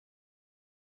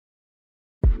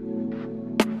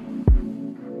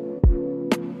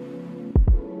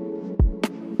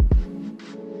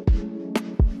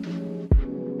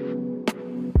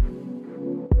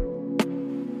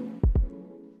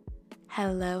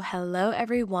Hello,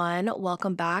 everyone.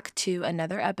 Welcome back to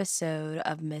another episode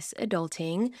of Miss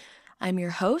Adulting. I'm your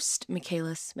host,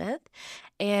 Michaela Smith,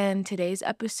 and today's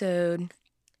episode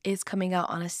is coming out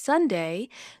on a Sunday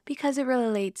because it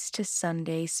relates to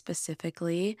Sunday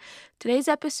specifically. Today's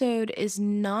episode is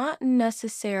not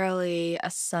necessarily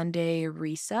a Sunday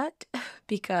reset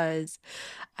because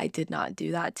I did not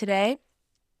do that today.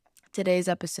 Today's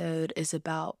episode is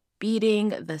about beating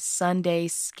the Sunday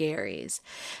scaries.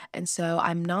 And so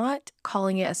I'm not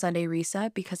calling it a Sunday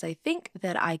reset because I think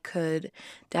that I could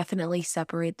definitely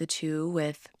separate the two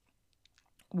with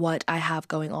what I have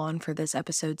going on for this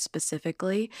episode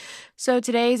specifically. So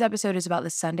today's episode is about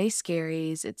the Sunday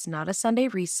scaries. It's not a Sunday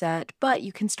reset, but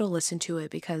you can still listen to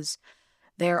it because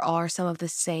there are some of the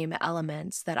same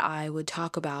elements that I would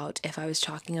talk about if I was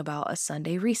talking about a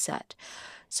Sunday reset.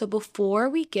 So before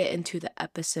we get into the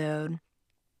episode,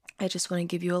 I just want to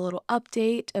give you a little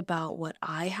update about what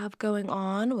I have going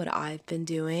on, what I've been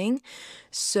doing.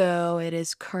 So it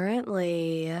is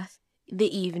currently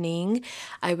the evening.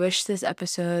 I wish this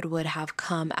episode would have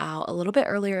come out a little bit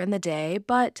earlier in the day,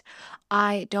 but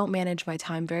I don't manage my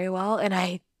time very well, and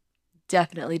I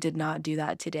definitely did not do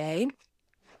that today.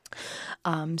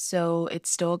 So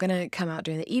it's still gonna come out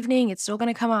during the evening. It's still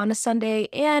gonna come out on a Sunday,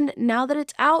 and now that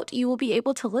it's out, you will be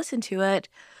able to listen to it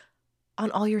on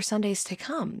all your Sundays to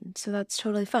come. So that's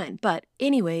totally fine. But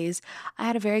anyways, I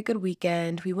had a very good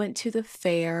weekend. We went to the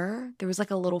fair. There was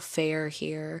like a little fair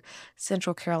here,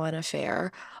 Central Carolina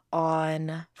Fair,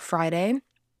 on Friday.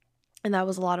 And that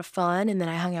was a lot of fun. And then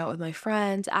I hung out with my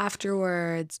friends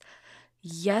afterwards.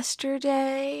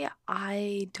 Yesterday,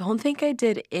 I don't think I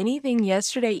did anything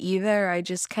yesterday either. I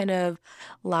just kind of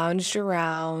lounged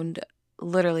around,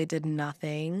 literally did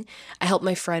nothing. I helped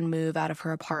my friend move out of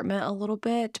her apartment a little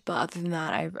bit, but other than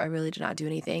that, I really did not do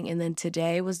anything. And then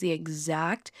today was the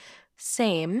exact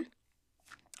same.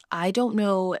 I don't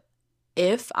know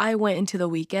if I went into the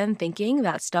weekend thinking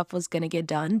that stuff was going to get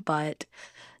done, but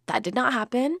that did not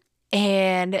happen.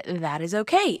 And that is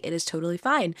okay. It is totally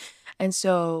fine. And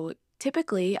so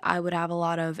typically I would have a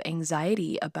lot of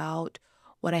anxiety about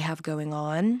what I have going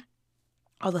on,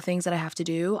 all the things that I have to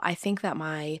do. I think that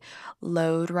my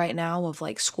load right now of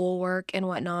like schoolwork and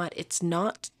whatnot, it's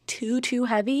not too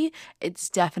heavy. It's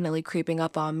definitely creeping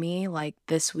up on me. Like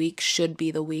this week should be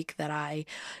the week that I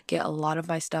get a lot of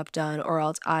my stuff done, or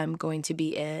else I'm going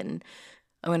to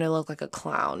look like a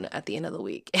clown at the end of the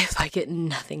week if I get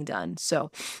nothing done.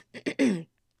 So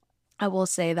I will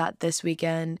say that this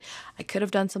weekend I could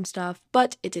have done some stuff,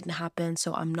 but it didn't happen.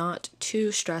 So I'm not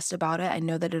too stressed about it. I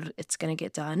know that it's going to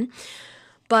get done.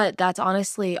 But that's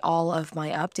honestly all of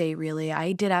my update, really.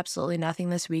 I did absolutely nothing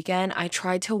this weekend. I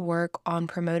tried to work on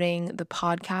promoting the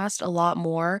podcast a lot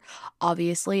more.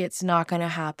 Obviously, it's not going to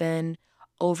happen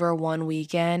over one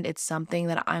weekend. It's something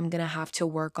that I'm going to have to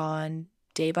work on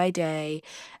day by day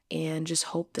and just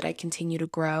hope that I continue to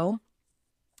grow.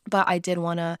 But I did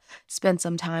want to spend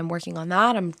some time working on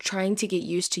that. I'm trying to get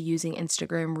used to using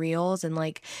Instagram Reels and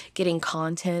like getting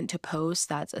content to post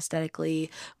that's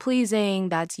aesthetically pleasing,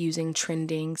 that's using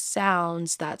trending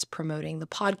sounds, that's promoting the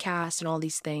podcast and all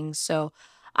these things. So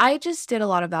I just did a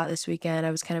lot of that this weekend.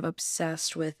 I was kind of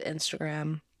obsessed with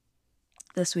Instagram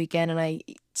this weekend and I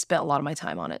spent a lot of my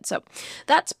time on it. So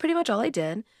that's pretty much all I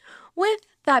did. With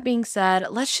that being said,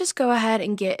 let's just go ahead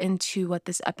and get into what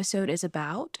this episode is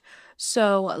about.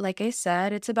 So, like I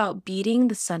said, it's about beating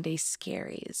the Sunday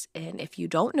scaries. And if you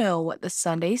don't know what the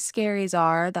Sunday scaries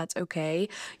are, that's okay.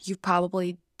 You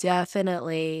probably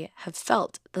definitely have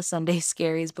felt the Sunday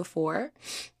scaries before.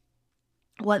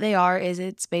 What they are is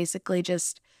it's basically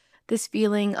just this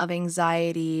feeling of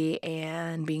anxiety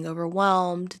and being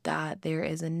overwhelmed that there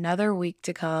is another week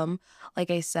to come.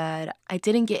 Like I said, I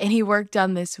didn't get any work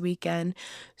done this weekend,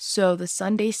 so the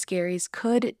Sunday scaries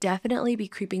could definitely be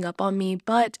creeping up on me,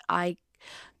 but I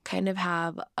kind of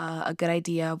have a good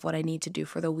idea of what I need to do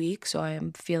for the week, so I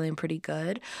am feeling pretty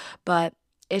good. But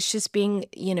it's just being,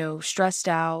 stressed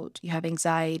out, you have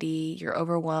anxiety, you're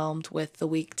overwhelmed with the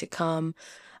week to come.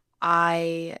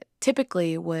 I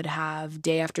typically would have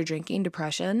day after drinking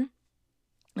depression,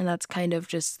 and that's kind of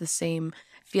just the same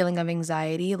feeling of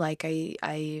anxiety, like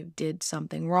I did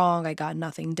something wrong, I got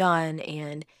nothing done,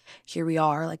 and here we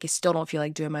are, like I still don't feel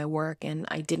like doing my work, and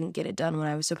I didn't get it done when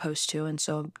I was supposed to, and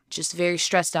so I'm just very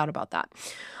stressed out about that.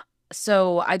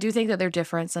 So I do think that they're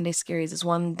different. Sunday scaries is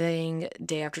one thing,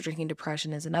 day after drinking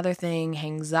depression is another thing,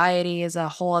 anxiety is a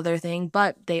whole other thing,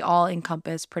 but they all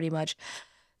encompass pretty much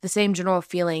the same general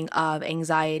feeling of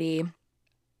anxiety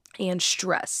and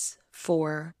stress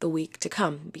for the week to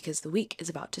come because the week is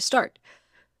about to start.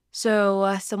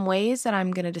 So, some ways that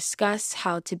I'm going to discuss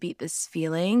how to beat this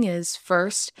feeling is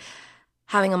first,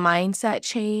 having a mindset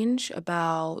change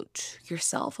about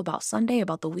yourself, about Sunday,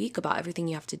 about the week, about everything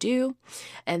you have to do,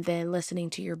 and then listening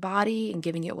to your body and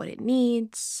giving it what it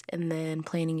needs, and then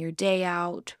planning your day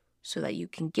out so that you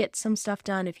can get some stuff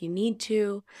done if you need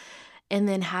to, and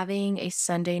then having a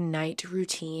Sunday night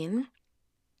routine,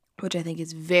 which I think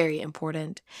is very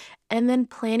important. And then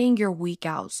planning your week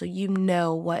out so you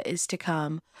know what is to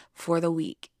come for the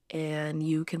week. And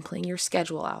you can plan your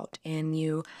schedule out and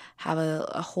you have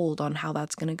a hold on how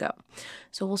that's going to go.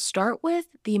 So we'll start with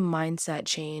the mindset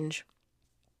change.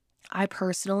 I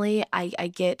personally, I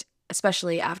get,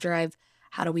 especially after I've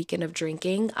had a weekend of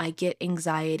drinking, I get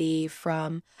anxiety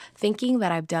from thinking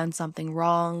that I've done something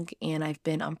wrong and I've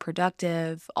been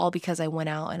unproductive, all because I went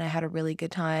out and I had a really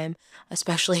good time,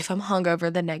 especially if I'm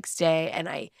hungover the next day and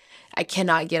I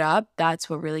cannot get up. That's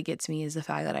what really gets me, is the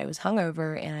fact that I was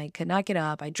hungover and I could not get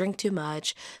up. I drink too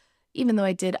much. Even though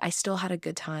I did, I still had a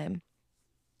good time.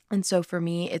 And so for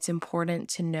me, it's important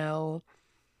to know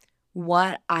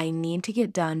what I need to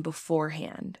get done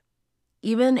beforehand.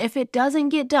 Even if it doesn't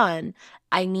get done,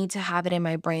 I need to have it in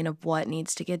my brain of what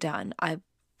needs to get done. I've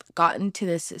gotten to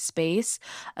this space,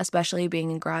 especially being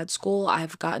in grad school.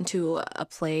 I've gotten to a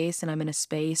place and I'm in a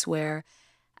space where,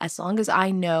 as long as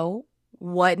I know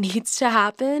what needs to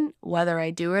happen, whether I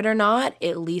do it or not,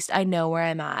 at least I know where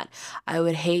I'm at. I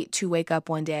would hate to wake up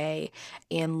one day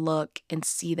and look and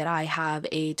see that I have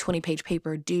a 20-page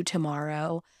paper due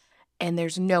tomorrow and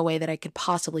there's no way that I could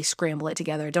possibly scramble it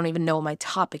together. I don't even know what my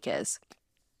topic is.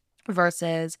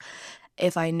 Versus,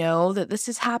 if I know that this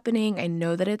is happening, I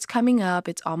know that it's coming up,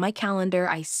 it's on my calendar,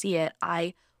 I see it,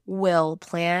 I will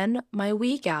plan my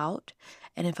week out.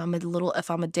 And if I'm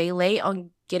a day late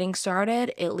on getting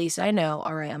started, at least I know,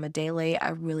 all right, I'm a day late. I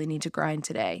really need to grind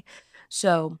today.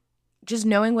 So, just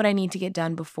knowing what I need to get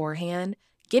done beforehand,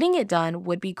 getting it done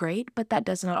would be great, but that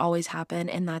does not always happen,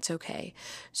 and that's okay.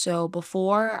 So,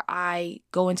 before I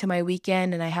go into my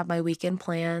weekend and I have my weekend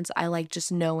plans, I like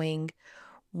just knowing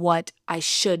what I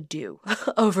should do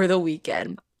over the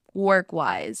weekend, work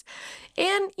wise,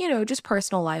 and, just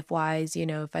personal life wise,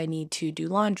 if I need to do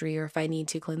laundry or if I need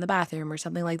to clean the bathroom or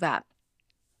something like that.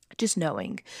 Just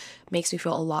knowing makes me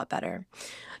feel a lot better.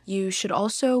 You should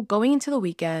also, going into the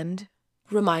weekend,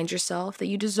 remind yourself that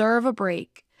you deserve a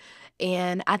break.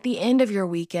 And at the end of your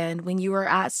weekend, when you are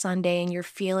at Sunday and you're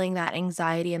feeling that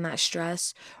anxiety and that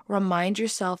stress, remind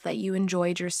yourself that you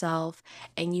enjoyed yourself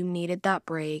and you needed that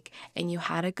break and you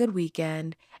had a good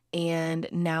weekend. And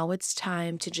now it's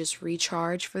time to just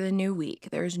recharge for the new week.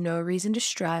 There's no reason to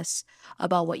stress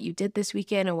about what you did this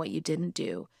weekend and what you didn't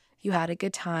do. You had a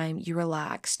good time, you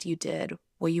relaxed, you did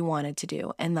what you wanted to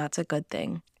do, and that's a good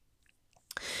thing.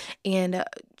 And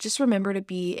just remember to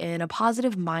be in a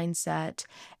positive mindset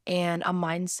and a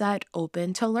mindset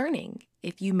open to learning.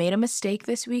 If you made a mistake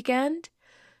this weekend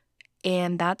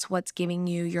and that's what's giving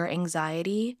you your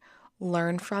anxiety,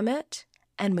 learn from it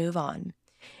and move on.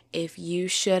 If you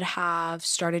should have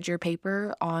started your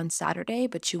paper on Saturday,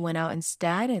 but you went out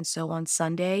instead, and so on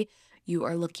Sunday you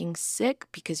are looking sick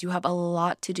because you have a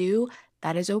lot to do,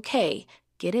 that is okay.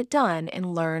 Get it done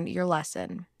and learn your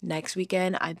lesson. Next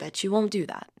weekend, I bet you won't do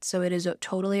that. So it is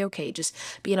totally okay. Just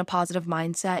be in a positive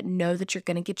mindset, know that you're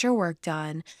going to get your work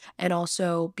done, and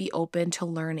also be open to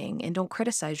learning and don't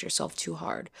criticize yourself too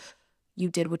hard. You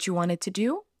did what you wanted to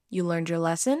do, you learned your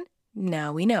lesson,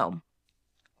 now we know.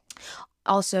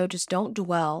 Also, just don't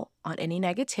dwell on any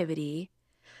negativity.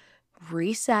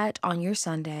 Reset on your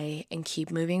Sunday and keep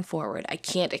moving forward. I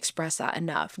can't express that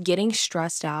enough. Getting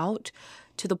stressed out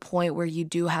to the point where you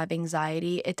do have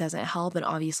anxiety, it doesn't help. And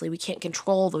obviously, we can't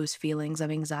control those feelings of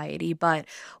anxiety, but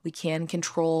we can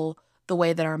control the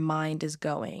way that our mind is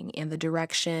going and the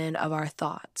direction of our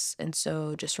thoughts. And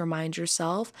so just remind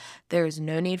yourself there is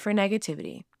no need for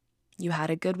negativity. You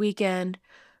had a good weekend.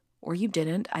 Or you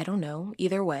didn't, I don't know.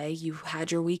 Either way, you've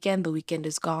had your weekend, the weekend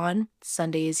is gone,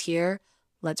 Sunday is here.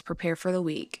 Let's prepare for the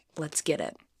week. Let's get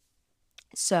it.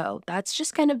 So that's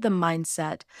just kind of the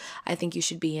mindset I think you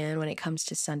should be in when it comes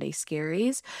to Sunday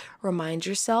scaries. Remind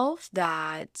yourself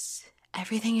that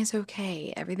everything is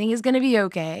okay. Everything is going to be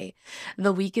okay.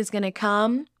 The week is going to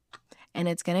come and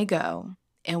it's going to go.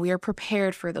 And we are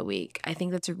prepared for the week. I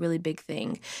think that's a really big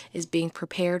thing, is being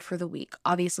prepared for the week.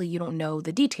 Obviously, you don't know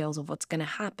the details of what's going to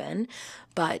happen,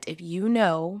 but if you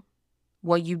know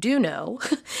what you do know,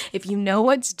 if you know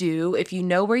what's due, if you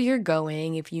know where you're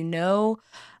going, if you know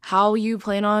how you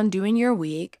plan on doing your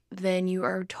week, then you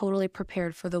are totally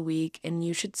prepared for the week and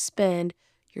you should spend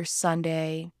your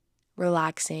Sunday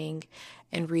relaxing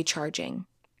and recharging.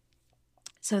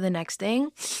 So the next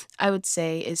thing I would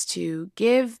say is to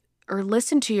give or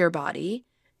listen to your body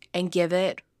and give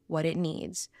it what it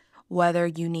needs. Whether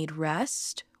you need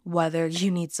rest, whether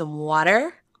you need some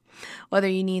water, whether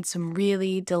you need some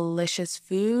really delicious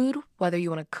food, whether you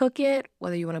want to cook it,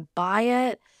 whether you want to buy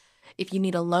it, if you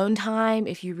need alone time,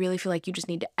 if you really feel like you just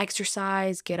need to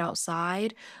exercise, get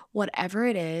outside, whatever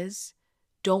it is,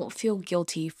 don't feel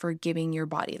guilty for giving your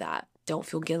body that. Don't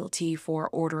feel guilty for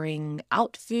ordering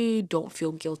out food. Don't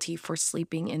feel guilty for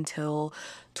sleeping until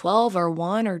 12 or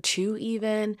 1 or 2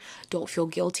 even. Don't feel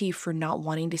guilty for not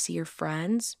wanting to see your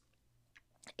friends.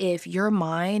 If your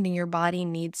mind and your body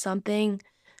needs something,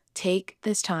 take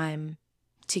this time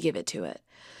to give it to it,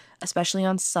 especially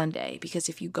on Sunday, because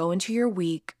if you go into your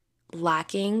week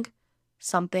lacking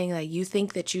something that you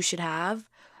think that you should have,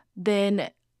 then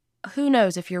who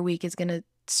knows if your week is going to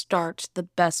start the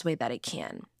best way that it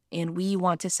can. And we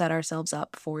want to set ourselves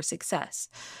up for success.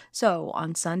 So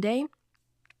on Sunday,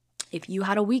 if you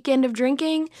had a weekend of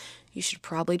drinking, you should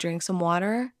probably drink some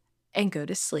water and go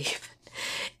to sleep.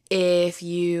 If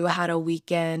you had a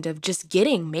weekend of just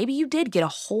maybe you did get a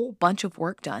whole bunch of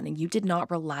work done and you did not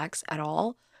relax at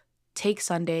all, take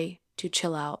Sunday to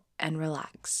chill out and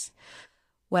relax.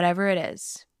 Whatever it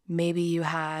is, maybe you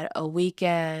had a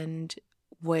weekend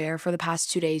where for the past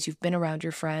 2 days you've been around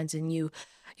your friends and y'all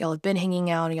have been hanging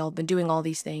out and y'all have been doing all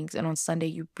these things, and on Sunday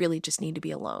you really just need to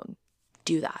be alone.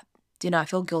 Do that. Do not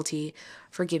feel guilty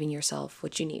for giving yourself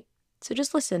what you need. So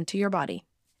just listen to your body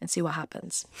and see what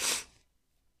happens.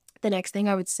 The next thing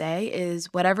I would say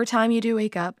is whatever time you do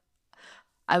wake up,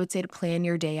 I would say to plan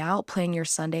your day out, plan your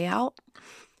Sunday out.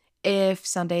 If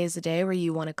Sunday is a day where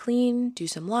you want to clean, do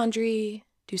some laundry,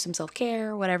 do some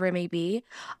self-care, whatever it may be,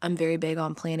 I'm very big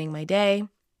on planning my day.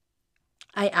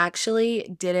 I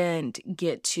actually didn't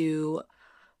get to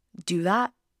do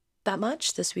that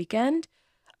much this weekend.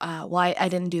 I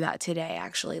didn't do that today,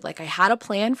 actually. Like, I had a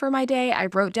plan for my day. I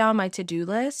wrote down my to-do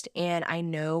list, and I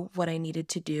know what I needed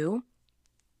to do.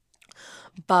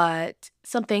 But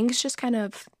some things just kind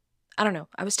of, I don't know,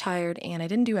 I was tired and I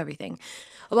didn't do everything.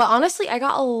 But honestly, I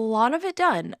got a lot of it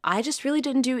done. I just really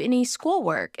didn't do any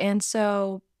schoolwork. And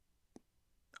so,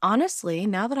 honestly,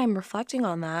 now that I'm reflecting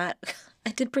on that, I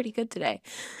did pretty good today.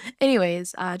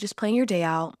 Anyways, just plan your day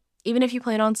out. Even if you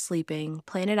plan on sleeping,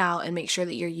 plan it out and make sure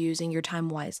that you're using your time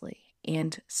wisely.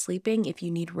 And sleeping, if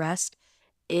you need rest,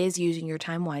 is using your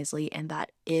time wisely, and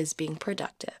that is being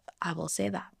productive. I will say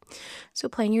that. So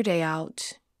plan your day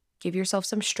out, give yourself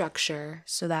some structure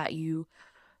so that you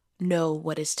know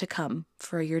what is to come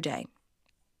for your day.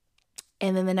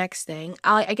 And then the next thing,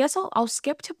 I guess I'll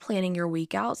skip to planning your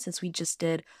week out since we just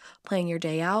did planning your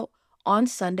day out. On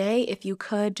Sunday, if you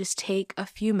could just take a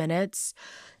few minutes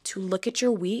to look at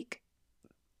your week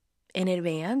in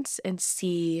advance and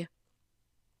see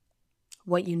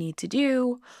what you need to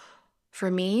do. For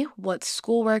me, what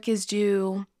schoolwork is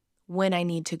due, when I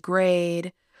need to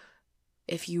grade.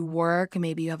 If you work,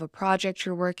 maybe you have a project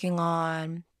you're working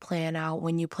on, plan out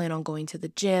when you plan on going to the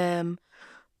gym,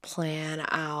 plan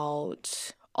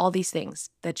out all these things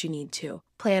that you need to.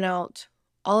 Plan out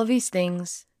all of these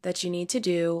things that you need to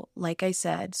do, like I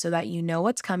said, so that you know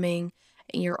what's coming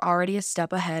and you're already a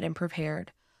step ahead and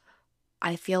prepared.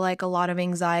 I feel like a lot of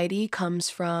anxiety comes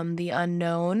from the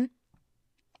unknown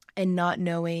and not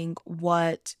knowing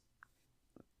what's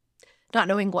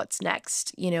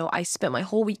next. I spent my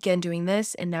whole weekend doing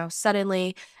this, and now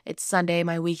suddenly it's Sunday,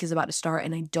 my week is about to start,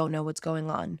 and I don't know what's going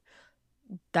on.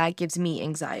 That gives me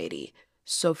anxiety.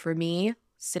 So for me,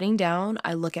 sitting down,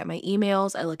 I look at my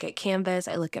emails, I look at Canvas,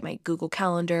 I look at my Google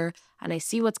Calendar, and I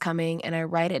see what's coming, and I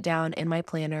write it down in my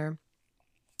planner.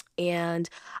 And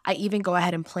I even go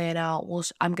ahead and plan out, well,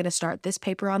 I'm going to start this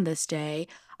paper on this day.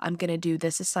 I'm going to do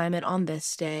this assignment on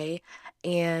this day.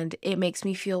 And it makes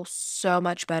me feel so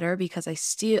much better because I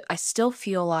still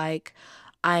feel like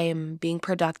I'm being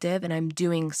productive and I'm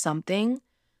doing something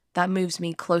that moves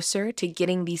me closer to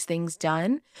getting these things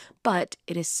done. But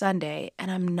it is Sunday and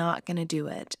I'm not going to do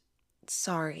it.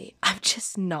 Sorry, I'm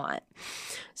just not.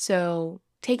 So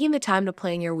taking the time to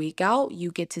plan your week out,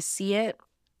 you get to see it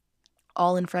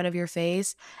all in front of your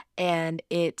face, and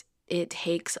it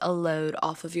takes a load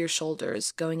off of your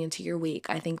shoulders going into your week.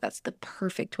 I think that's the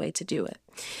perfect way to do it.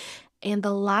 And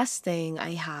the last thing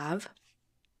I have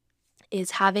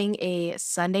is having a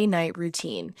Sunday night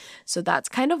routine. So that's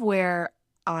kind of where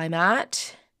I'm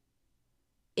at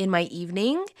in my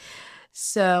evening.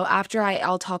 So after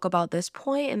I'll talk about this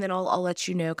point, and then I'll let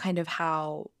you know kind of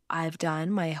how I've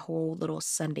done my whole little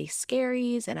Sunday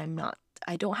scaries, and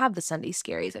I don't have the Sunday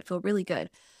scaries. I feel really good.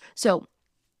 So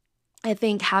I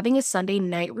think having a Sunday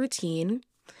night routine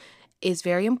is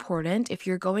very important. If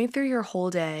you're going through your whole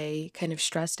day kind of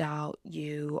stressed out,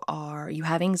 you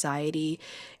have anxiety,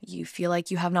 you feel like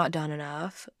you have not done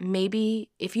enough, maybe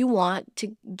if you want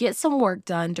to get some work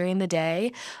done during the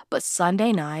day, but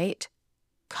Sunday night,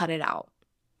 cut it out.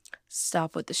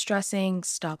 Stop with the stressing,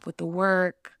 stop with the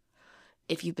work.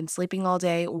 If you've been sleeping all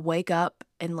day, wake up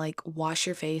and like wash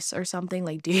your face or something,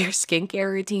 like do your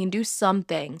skincare routine, do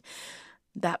something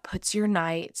that puts your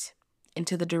night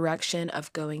into the direction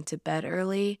of going to bed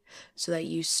early so that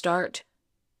you start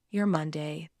your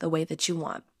Monday the way that you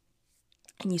want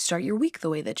and you start your week the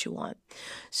way that you want.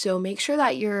 So make sure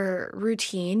that your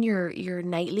routine, your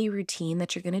nightly routine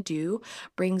that you're going to do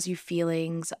brings you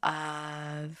feelings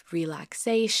of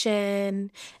relaxation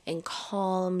and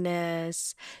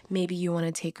calmness. Maybe you want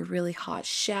to take a really hot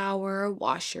shower,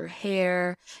 wash your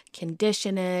hair,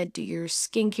 condition it, do your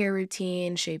skincare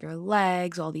routine, shave your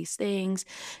legs, all these things.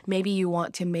 Maybe you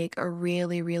want to make a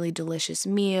really, really delicious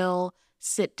meal,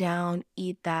 sit down,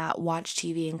 eat that, watch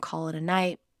TV and call it a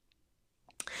night.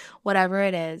 Whatever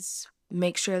it is,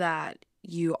 make sure that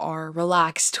you are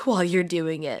relaxed while you're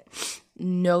doing it.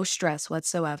 No stress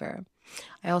whatsoever.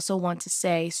 I also want to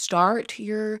say start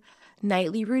your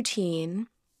nightly routine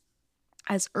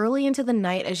as early into the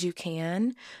night as you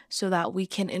can so that we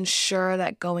can ensure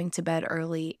that going to bed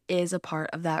early is a part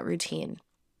of that routine.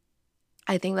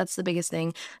 I think that's the biggest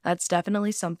thing. That's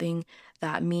definitely something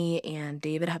that me and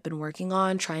David have been working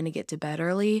on, trying to get to bed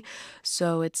early.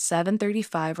 So it's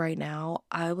 7:35 right now.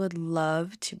 I would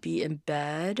love to be in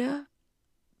bed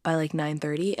by like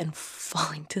 9:30 and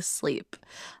falling to sleep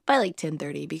by like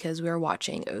 10:30 because we're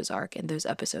watching Ozark and those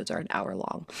episodes are an hour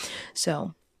long.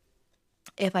 So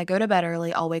if I go to bed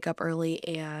early, I'll wake up early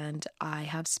and I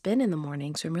have spin in the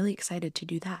morning. So I'm really excited to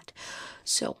do that.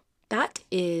 So that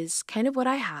is kind of what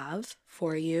I have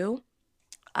for you.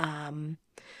 Um,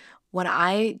 what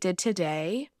I did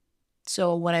today.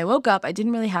 So when I woke up, I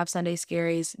didn't really have Sunday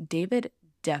scaries. David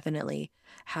definitely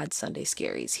had Sunday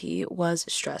scaries. He was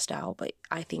stressed out, but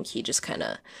I think he just kind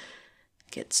of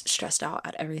gets stressed out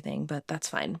at everything, but that's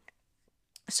fine.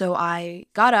 So I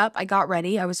got up, I got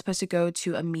ready. I was supposed to go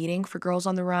to a meeting for Girls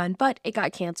on the Run, but it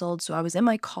got canceled. So I was in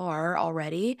my car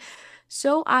already.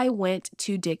 So I went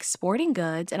to Dick's Sporting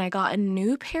Goods and I got a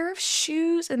new pair of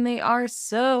shoes and they are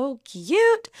so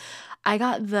cute. I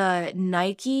got the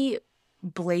Nike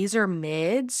Blazer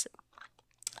mids.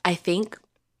 I think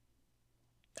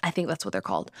that's what they're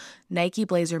called. Nike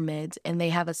Blazer mids, and they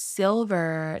have a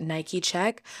silver Nike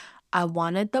check. I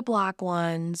wanted the black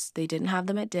ones. They didn't have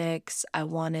them at Dick's. I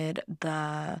wanted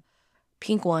the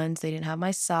pink ones. They didn't have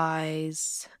my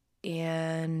size.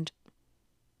 And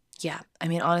yeah, I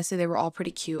mean, honestly, they were all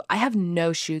pretty cute. I have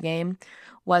no shoe game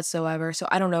whatsoever, so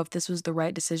I don't know if this was the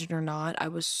right decision or not. I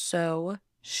was so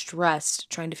stressed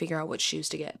trying to figure out what shoes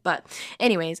to get. But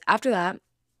anyways, after that,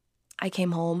 I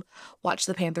came home, watched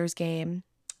the Panthers game.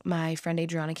 My friend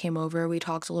Adriana came over. We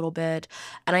talked a little bit.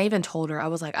 And I even told her, I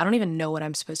was like, I don't even know what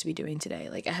I'm supposed to be doing today.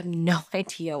 Like, I have no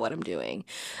idea what I'm doing.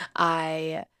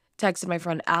 I texted my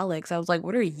friend Alex. I was like,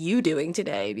 what are you doing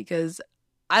today? Because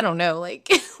I don't know.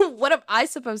 Like, what am I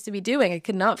supposed to be doing? I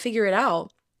could not figure it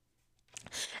out.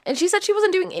 And she said she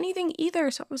wasn't doing anything either.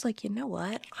 So I was like, you know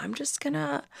what? I'm just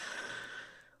gonna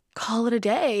call it a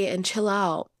day and chill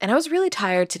out. And I was really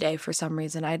tired today for some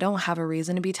reason. I don't have a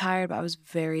reason to be tired, but I was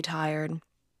very tired.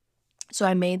 So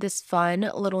I made this fun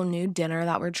little new dinner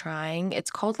that we're trying.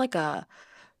 It's called like a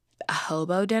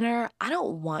hobo dinner. I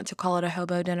don't want to call it a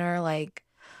hobo dinner. Like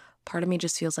part of me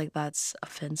just feels like that's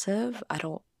offensive. I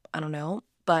don't know.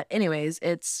 But anyways,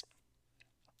 it's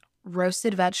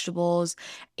roasted vegetables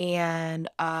and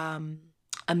a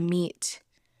meat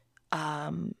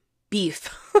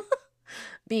beef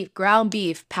ground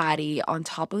beef patty on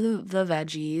top of the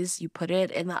veggies. You put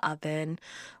it in the oven,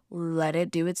 let it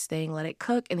do its thing, let it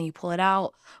cook, and then you pull it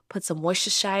out, put some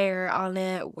Worcestershire on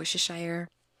it,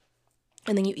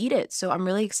 and then you eat it. So I'm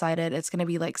really excited. It's going to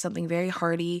be like something very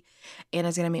hearty, and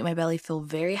it's going to make my belly feel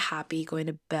very happy going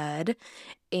to bed.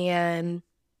 And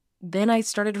then I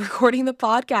started recording the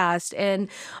podcast. And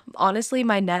honestly,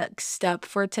 my next step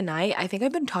for tonight, I think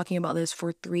I've been talking about this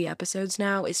for 3 episodes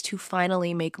now, is to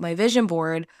finally make my vision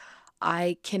board.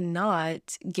 I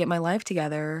cannot get my life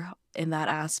together in that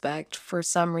aspect for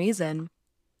some reason.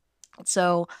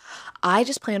 So I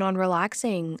just plan on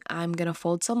relaxing. I'm going to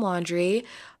fold some laundry,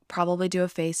 probably do a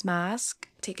face mask,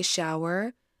 take a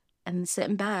shower, and sit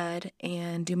in bed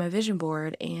and do my vision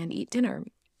board and eat dinner.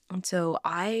 And so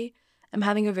I am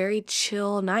having a very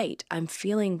chill night. I'm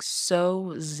feeling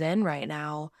so zen right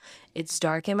now. It's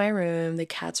dark in my room. The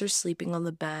cats are sleeping on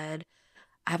the bed.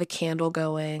 I have a candle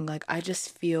going. Like I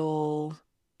just feel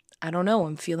I don't know,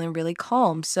 I'm feeling really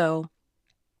calm. So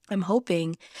I'm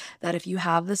hoping that if you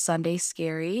have the Sunday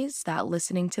scaries, that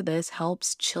listening to this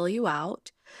helps chill you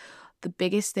out. The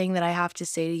biggest thing that I have to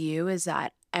say to you is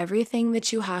that everything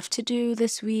that you have to do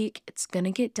this week, it's going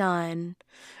to get done.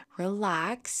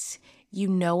 Relax. You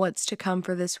know what's to come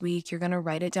for this week. You're going to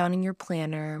write it down in your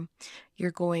planner.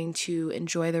 You're going to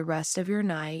enjoy the rest of your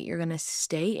night. You're going to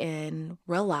stay in,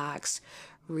 relax,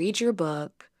 read your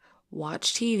book,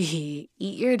 watch TV,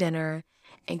 eat your dinner,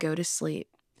 and go to sleep.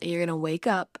 You're going to wake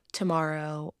up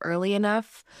tomorrow early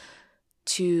enough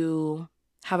to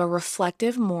have a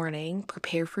reflective morning,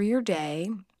 prepare for your day,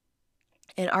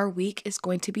 and our week is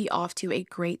going to be off to a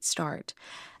great start.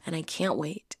 And I can't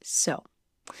wait. So,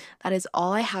 that is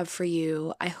all I have for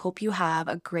you. I hope you have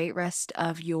a great rest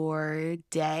of your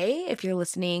day if you're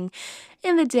listening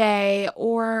in the day,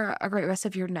 or a great rest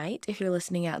of your night if you're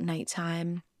listening at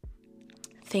nighttime.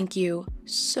 Thank you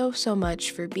so, so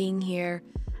much for being here.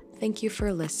 Thank you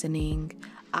for listening.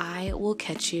 I will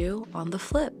catch you on the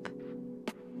flip.